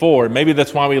for. Maybe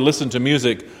that's why we listen to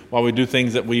music while we do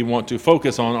things that we want to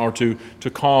focus on or to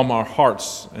calm our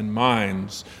hearts and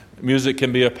minds. Music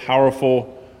can be a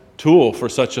powerful tool for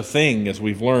such a thing, as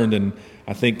we've learned, and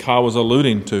I think Kyle was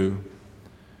alluding to.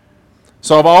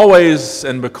 So I've always,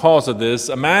 and because of this,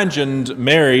 imagined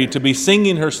Mary to be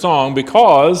singing her song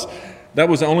because that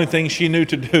was the only thing she knew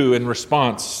to do in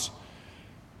response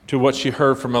to what she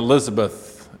heard from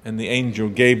Elizabeth and the angel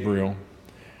Gabriel.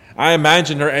 I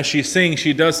imagine her as she sings,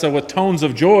 she does so with tones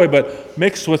of joy, but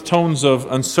mixed with tones of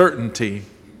uncertainty.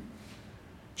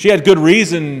 She had good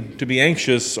reason to be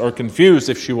anxious or confused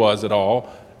if she was at all,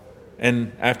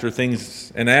 and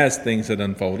as things had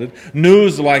unfolded.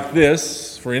 News like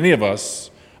this, for any of us,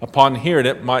 upon hearing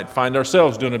it, might find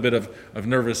ourselves doing a bit of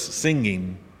nervous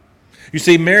singing. You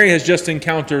see, Mary has just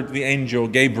encountered the angel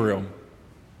Gabriel.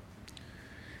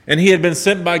 And he had been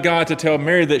sent by God to tell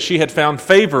Mary that she had found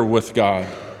favor with God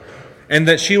and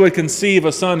that she would conceive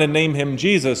a son and name him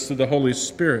Jesus through the Holy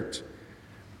Spirit.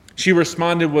 She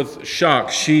responded with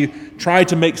shock. She tried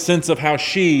to make sense of how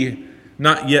she,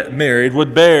 not yet married,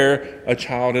 would bear a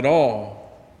child at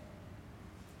all.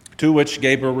 To which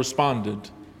Gabriel responded,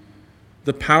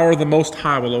 "The power of the Most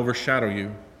High will overshadow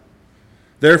you.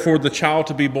 Therefore, the child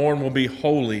to be born will be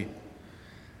holy.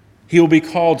 He will be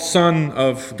called Son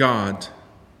of God.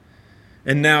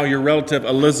 And now your relative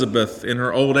Elizabeth, in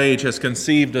her old age, has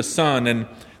conceived a son, and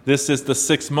this is the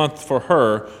 6th month for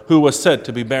her, who was said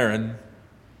to be barren.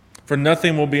 For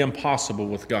nothing will be impossible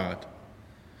with God."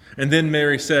 And then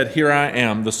Mary said, "Here I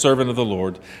am, the servant of the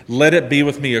Lord. Let it be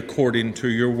with me according to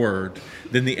your word."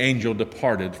 Then the angel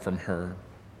departed from her.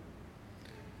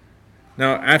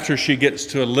 Now, after she gets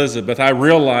to Elizabeth, I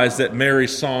realize that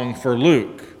Mary's song for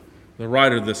Luke, the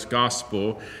writer of this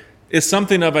gospel, is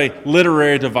something of a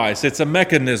literary device. It's a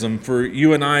mechanism for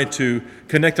you and I to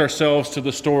connect ourselves to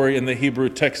the story in the Hebrew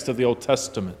text of the Old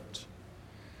Testament.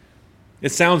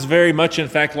 It sounds very much, in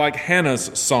fact, like Hannah's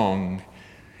song.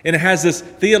 And it has this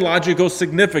theological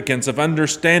significance of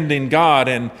understanding God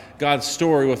and God's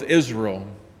story with Israel.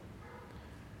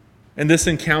 And this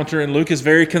encounter in Luke is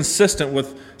very consistent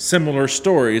with similar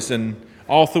stories and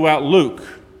all throughout Luke.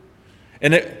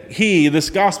 And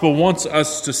this gospel wants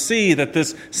us to see that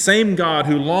this same God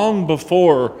who long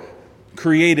before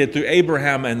created through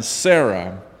Abraham and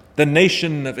Sarah, the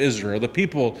nation of Israel, the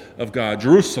people of God,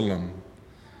 Jerusalem,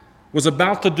 was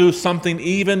about to do something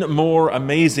even more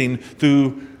amazing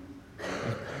through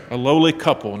a lowly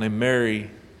couple named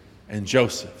Mary and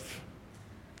Joseph.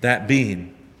 That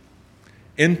being,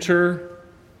 enter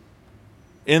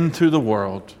into the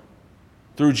world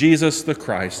through Jesus the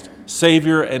Christ,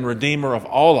 Savior and Redeemer of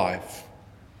all life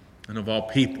and of all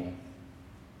people.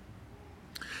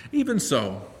 Even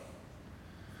so,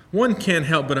 one can't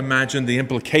help but imagine the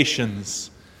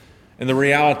implications and the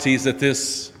realities that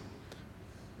this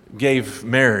gave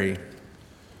Mary.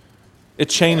 It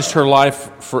changed her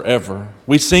life forever.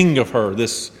 We sing of her,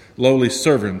 this lowly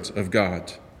servant of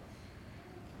God.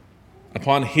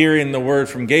 Upon hearing the word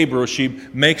from Gabriel, she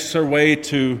makes her way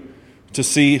to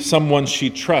see someone she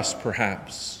trusts,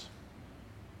 perhaps.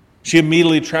 She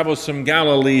immediately travels from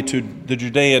Galilee to the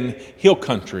Judean hill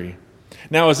country.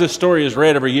 Now, as this story is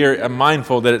read every year, I'm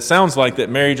mindful that it sounds like that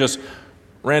Mary just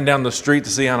ran down the street to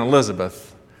see Aunt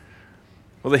Elizabeth.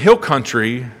 Well, the hill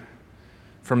country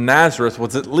from Nazareth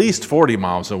was at least 40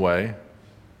 miles away.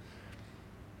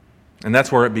 And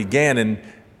that's where it began. And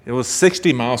it was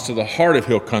 60 miles to the heart of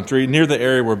hill country, near the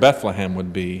area where Bethlehem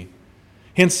would be.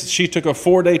 Hence, she took a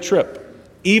 4-day trip,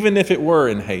 even if it were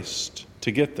in haste,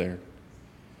 to get there.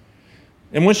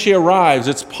 And when she arrives,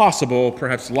 it's possible,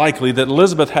 perhaps likely, that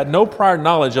Elizabeth had no prior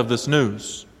knowledge of this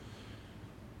news.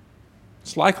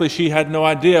 It's likely she had no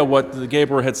idea what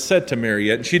Gabriel had said to Mary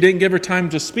yet. She didn't give her time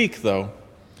to speak, though.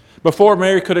 Before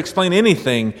Mary could explain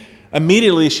anything,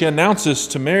 immediately she announces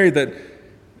to Mary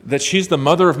that she's the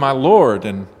mother of my Lord,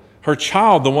 and her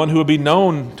child, the one who would be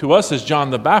known to us as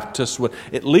John the Baptist,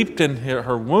 it leaped in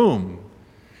her womb.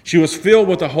 She was filled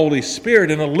with the Holy Spirit,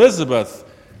 and Elizabeth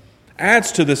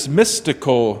adds to this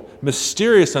mystical,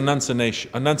 mysterious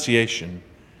annunciation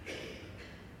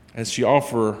as she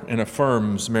offers and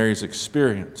affirms Mary's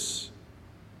experience.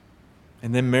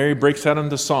 And then Mary breaks out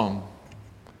into song.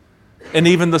 And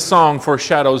even the song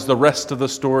foreshadows the rest of the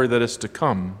story that is to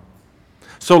come.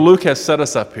 So Luke has set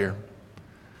us up here.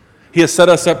 He has set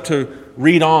us up to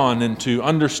read on and to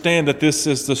understand that this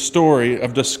is the story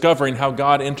of discovering how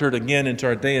God entered again into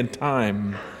our day and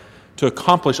time to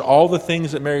accomplish all the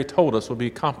things that Mary told us would be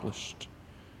accomplished.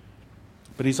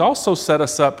 But he's also set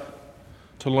us up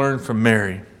to learn from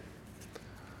Mary.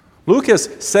 Luke is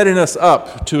setting us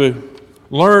up to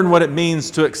learn what it means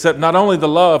to accept not only the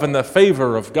love and the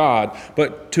favor of God,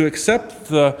 but to accept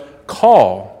the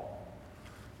call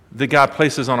that God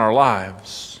places on our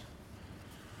lives.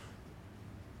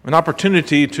 An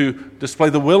opportunity to display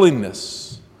the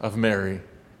willingness of Mary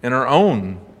in our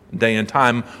own day and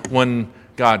time when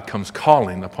God comes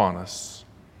calling upon us.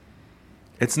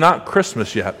 It's not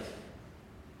Christmas yet.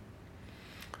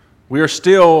 We are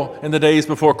still in the days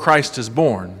before Christ is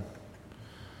born.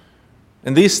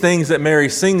 And these things that Mary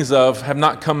sings of have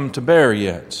not come to bear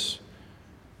yet.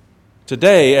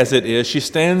 Today, as it is, she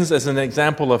stands as an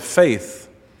example of faith.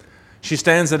 She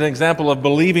stands as an example of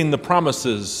believing the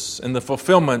promises and the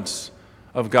fulfillment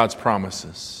of God's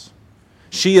promises.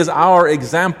 She is our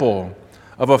example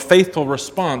of a faithful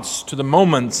response to the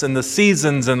moments and the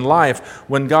seasons in life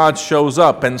when God shows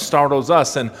up and startles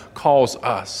us and calls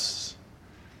us.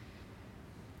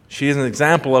 She is an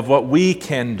example of what we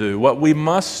can do, what we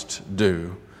must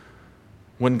do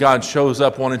when God shows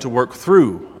up wanting to work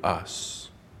through us.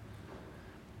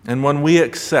 And when we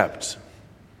accept,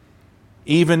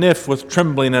 even if with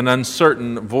trembling and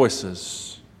uncertain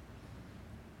voices,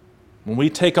 when we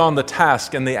take on the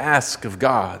task and the ask of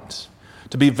God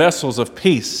to be vessels of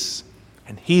peace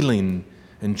and healing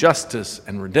and justice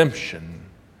and redemption,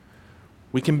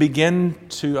 we can begin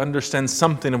to understand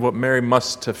something of what Mary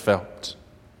must have felt.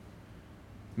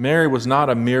 Mary was not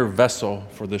a mere vessel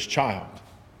for this child.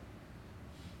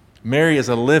 Mary is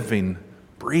a living,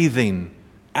 breathing,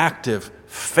 active,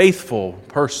 faithful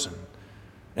person,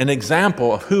 an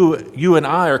example of who you and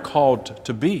I are called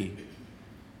to be.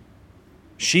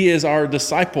 She is our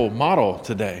disciple model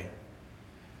today.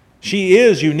 She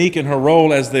is unique in her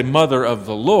role as the mother of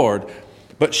the Lord,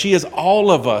 but she is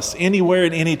all of us, anywhere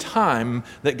and any time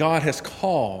that God has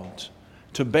called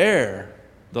to bear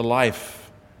the life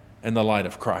and the light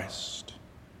of Christ.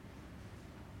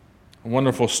 A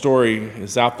wonderful story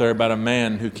is out there about a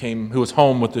man who was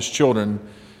home with his children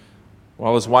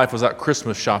while his wife was out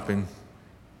Christmas shopping.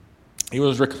 He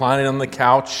was reclining on the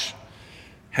couch,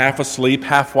 half asleep,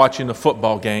 half watching a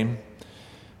football game.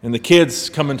 And the kids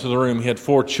come into the room. He had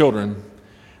 4 children.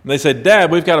 And they said, "Dad,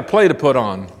 we've got a play to put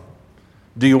on.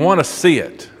 Do you want to see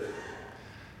it?"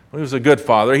 Well, he was a good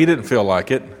father. He didn't feel like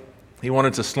it. He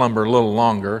wanted to slumber a little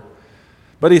longer.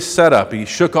 But he sat up. He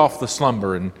shook off the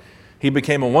slumber, and he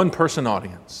became a one-person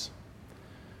audience.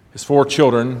 His 4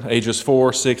 children, ages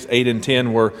 4, 6, 8, and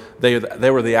 10, were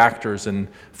the actors. And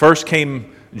first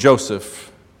came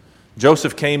Joseph.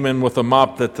 Joseph came in with a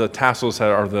mop that the tassels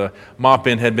or the mop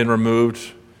end had been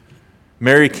removed.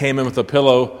 Mary came in with a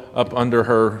pillow up under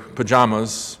her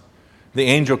pajamas. The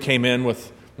angel came in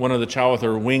with one of the child with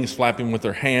her wings flapping with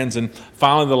her hands. And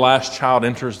finally, the last child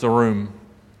enters the room.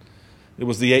 It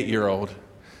was the 8-year-old.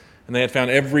 And they had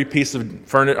found every piece of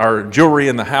jewelry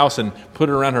in the house and put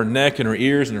it around her neck and her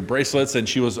ears and her bracelets, and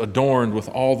she was adorned with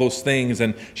all those things,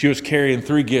 and she was carrying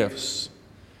 3 gifts.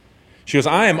 She goes,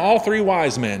 "I am all 3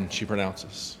 wise men," she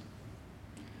pronounces.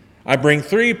 "I bring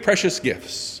 3 precious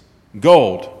gifts: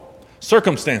 gold,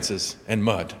 circumstances, and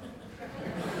mud."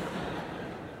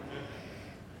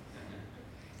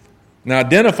 Now,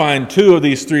 identifying 2 of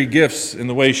these 3 gifts in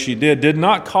the way she did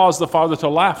not cause the father to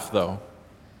laugh, though.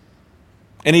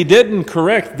 And he didn't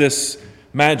correct this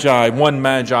one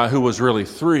magi who was really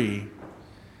 3.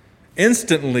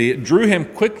 Instantly, it drew him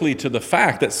quickly to the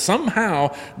fact that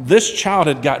somehow this child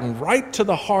had gotten right to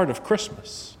the heart of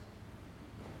Christmas.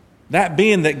 That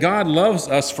being that God loves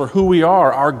us for who we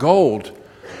are, our gold,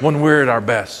 when we're at our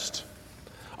best,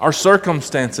 our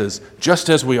circumstances just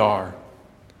as we are,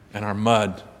 and our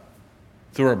mud,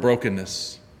 through our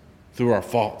brokenness, through our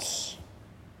faults.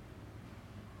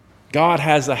 God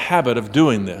has a habit of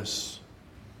doing this.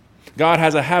 God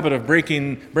has a habit of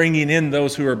bringing in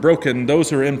those who are broken, those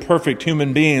who are imperfect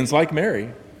human beings like Mary,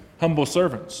 humble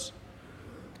servants,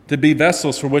 to be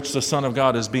vessels for which the Son of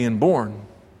God is being born.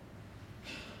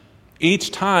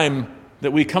 Each time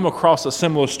that we come across a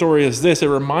similar story as this, it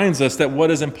reminds us that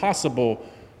what is impossible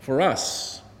for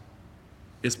us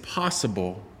is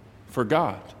possible for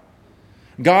God.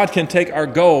 God can take our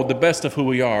gold, the best of who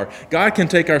we are. God can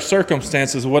take our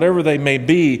circumstances, whatever they may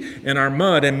be, in our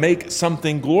mud and make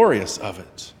something glorious of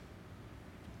it.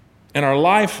 In our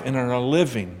life and in our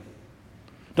living,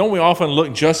 don't we often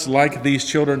look just like these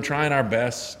children, trying our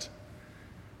best,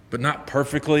 but not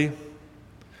perfectly,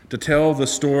 to tell the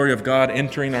story of God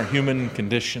entering our human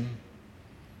condition?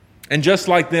 And just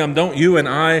like them, don't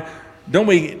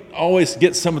we always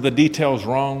get some of the details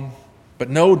wrong, but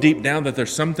know deep down that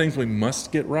there's some things we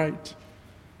must get right?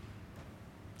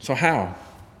 So how?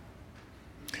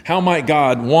 How might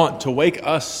God want to wake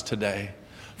us today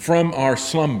from our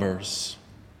slumbers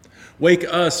Wake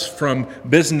us from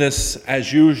business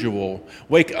as usual.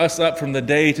 Wake us up from the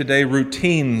day-to-day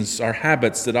routines, our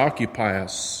habits that occupy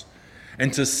us,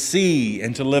 and to see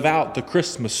and to live out the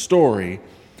Christmas story,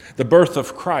 the birth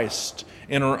of Christ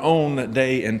in our own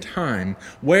day and time.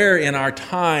 Where in our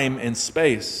time and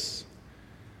space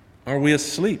are we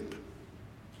asleep?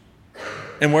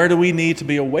 And where do we need to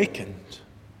be awakened?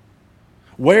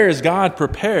 Where is God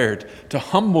prepared to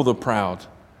humble the proud?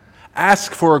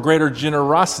 Ask for a greater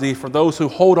generosity for those who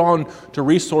hold on to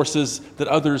resources that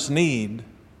others need.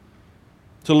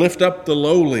 To lift up the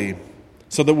lowly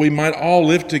so that we might all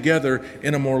live together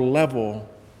in a more level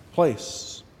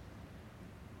place.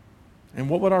 And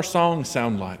what would our song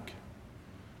sound like?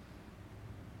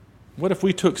 What if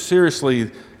we took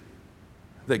seriously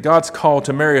that God's call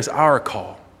to marry is our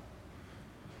call?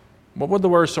 What would the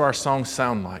words to our song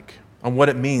sound like on what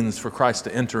it means for Christ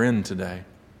to enter in today?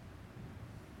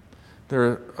 There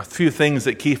are a few things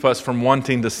that keep us from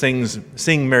wanting to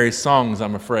sing Mary's songs,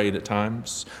 I'm afraid, at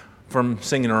times, from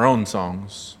singing our own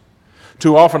songs.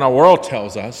 Too often our world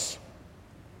tells us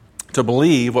to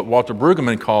believe what Walter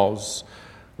Brueggemann calls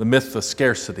the myth of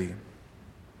scarcity.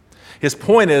 His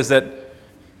point is that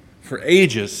for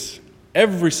ages,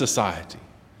 every society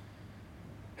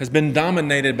has been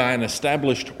dominated by an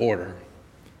established order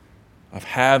of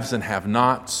haves and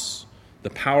have-nots, the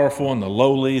powerful and the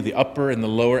lowly, the upper and the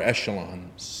lower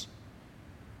echelons.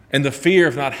 And the fear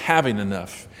of not having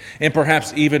enough, and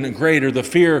perhaps even greater, the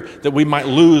fear that we might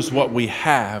lose what we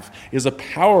have, is a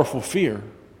powerful fear.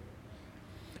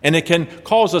 And it can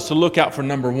cause us to look out for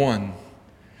number one,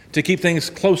 to keep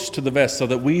things close to the vest so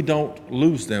that we don't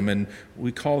lose them, and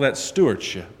we call that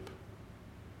stewardship.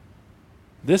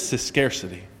 This is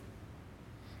scarcity.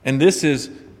 And it's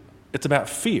about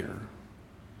fear.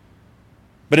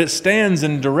 But it stands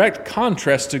in direct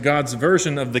contrast to God's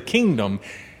version of the kingdom,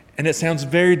 and it sounds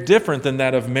very different than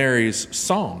that of Mary's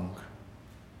song.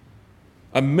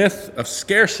 A myth of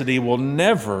scarcity will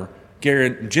never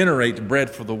generate bread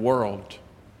for the world,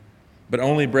 but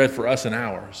only bread for us and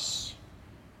ours,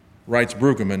 writes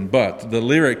Brueggemann. But the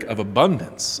lyric of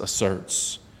abundance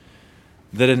asserts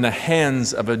that in the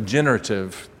hands of a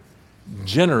generative,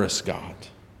 generous God,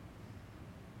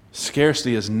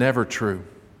 scarcity is never true.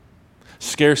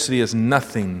 Scarcity is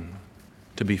nothing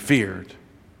to be feared.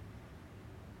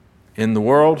 In the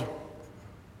world,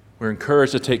 we're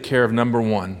encouraged to take care of number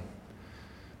one.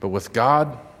 But with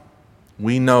God,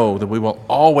 we know that we will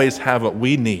always have what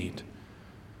we need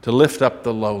to lift up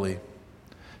the lowly,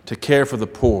 to care for the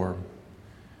poor,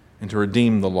 and to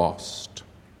redeem the lost.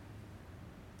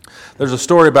 There's a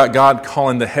story about God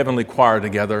calling the heavenly choir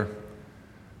together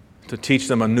to teach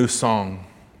them a new song,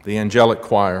 the angelic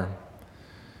choir.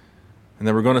 And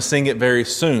they were going to sing it very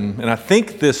soon. And I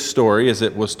think this story, as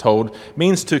it was told,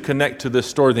 means to connect to this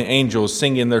story of the angels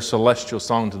singing their celestial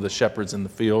song to the shepherds in the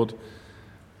field.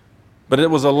 But it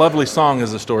was a lovely song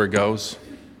as the story goes.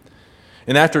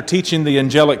 And after teaching the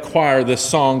angelic choir this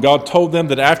song, God told them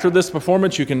that after this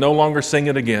performance, you can no longer sing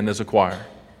it again as a choir.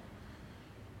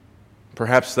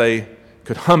 Perhaps they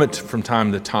could hum it from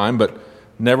time to time, but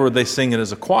never would they sing it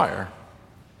as a choir.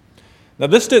 Now,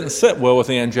 this didn't sit well with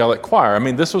the angelic choir. I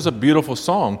mean, this was a beautiful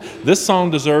song. This song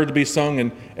deserved to be sung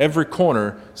in every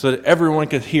corner so that everyone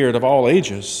could hear it of all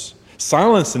ages.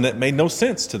 Silence in it made no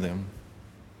sense to them.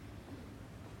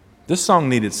 This song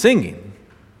needed singing.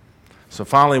 So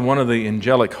finally, one of the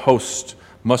angelic hosts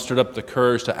mustered up the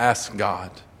courage to ask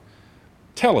God,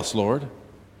 "Tell us, Lord,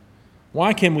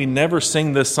 why can we never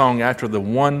sing this song after the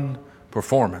one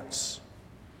performance?"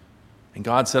 And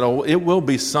God said, "Oh, it will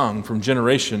be sung from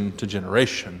generation to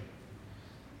generation.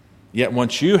 Yet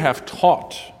once you have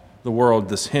taught the world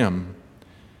this hymn,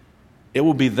 it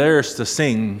will be theirs to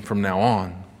sing from now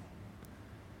on."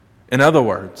 In other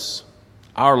words,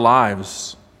 our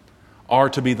lives are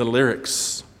to be the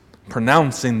lyrics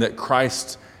pronouncing that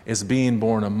Christ is being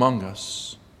born among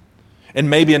us. And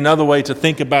maybe another way to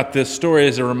think about this story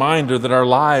is a reminder that our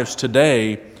lives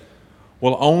today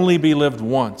will only be lived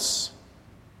once.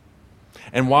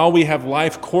 And while we have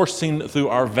life coursing through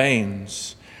our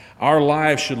veins, our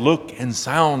lives should look and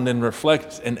sound and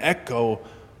reflect and echo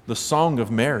the song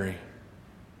of Mary.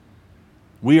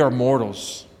 We are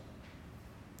mortals.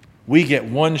 We get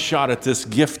one shot at this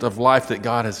gift of life that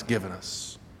God has given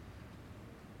us.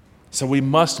 So we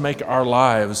must make our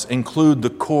lives include the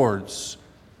chords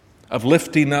of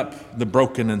lifting up the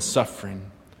broken and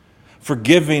suffering,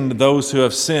 forgiving those who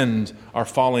have sinned or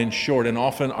falling short, and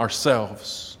often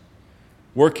ourselves,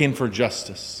 working for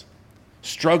justice,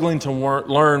 struggling to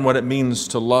learn what it means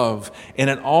to love, and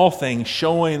in all things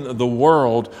showing the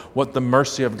world what the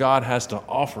mercy of God has to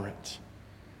offer it.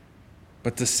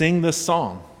 But to sing this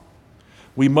song,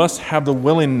 we must have the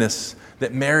willingness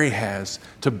that Mary has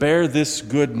to bear this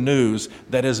good news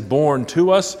that is born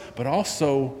to us, but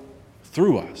also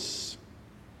through us.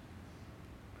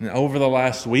 And over the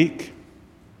last week,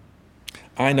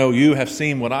 I know you have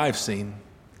seen what I've seen.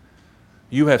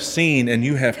 You have seen and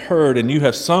you have heard and you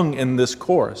have sung in this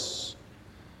chorus.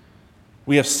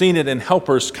 We have seen it in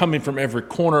helpers coming from every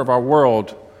corner of our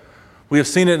world. We have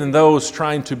seen it in those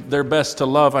trying their best to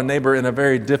love our neighbor in a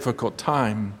very difficult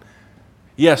time.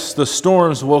 Yes, the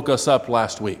storms woke us up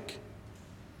last week.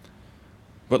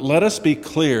 But let us be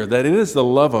clear that it is the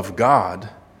love of God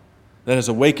that has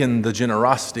awakened the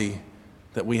generosity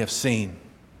that we have seen.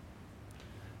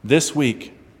 This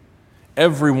week,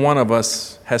 every one of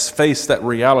us has faced that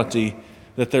reality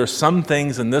that there are some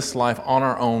things in this life on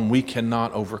our own we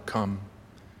cannot overcome.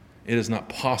 It is not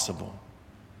possible.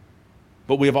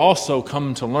 But we have also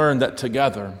come to learn that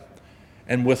together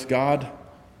and with God,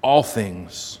 all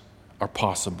things are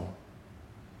possible.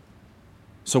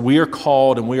 So we are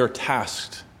called and we are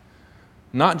tasked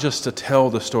not just to tell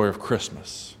the story of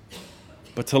Christmas,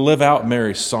 but to live out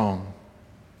Mary's song.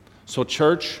 So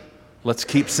church, let's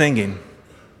keep singing,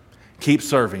 keep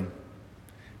serving,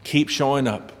 keep showing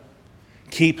up,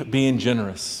 keep being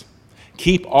generous,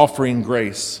 keep offering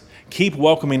grace, keep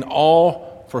welcoming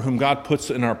all for whom God puts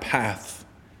in our path,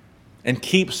 and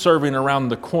keep serving around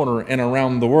the corner and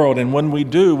around the world. And when we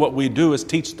do, what we do is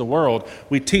teach the world.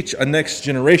 We teach a next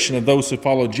generation of those who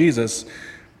follow Jesus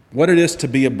what it is to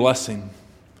be a blessing,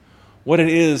 what it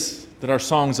is that our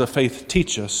songs of faith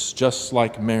teach us, just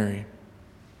like Mary.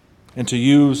 And to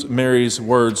use Mary's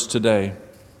words today,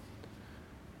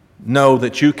 know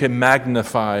that you can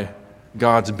magnify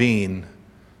God's being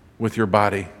with your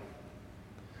body.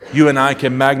 You and I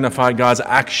can magnify God's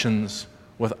actions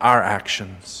with our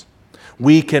actions.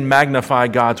 We can magnify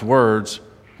God's words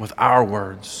with our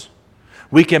words.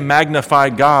 We can magnify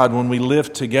God when we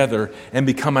live together and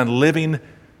become a living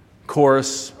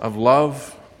chorus of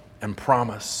love and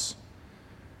promise.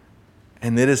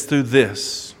 And it is through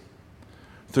this,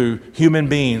 through human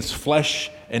beings,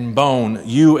 flesh and bone,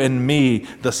 you and me,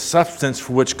 the substance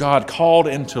for which God called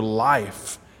into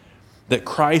life, that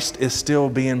Christ is still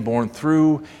being born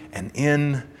through and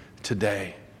in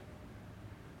today.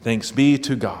 Thanks be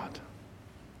to God.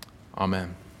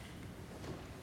 Amen.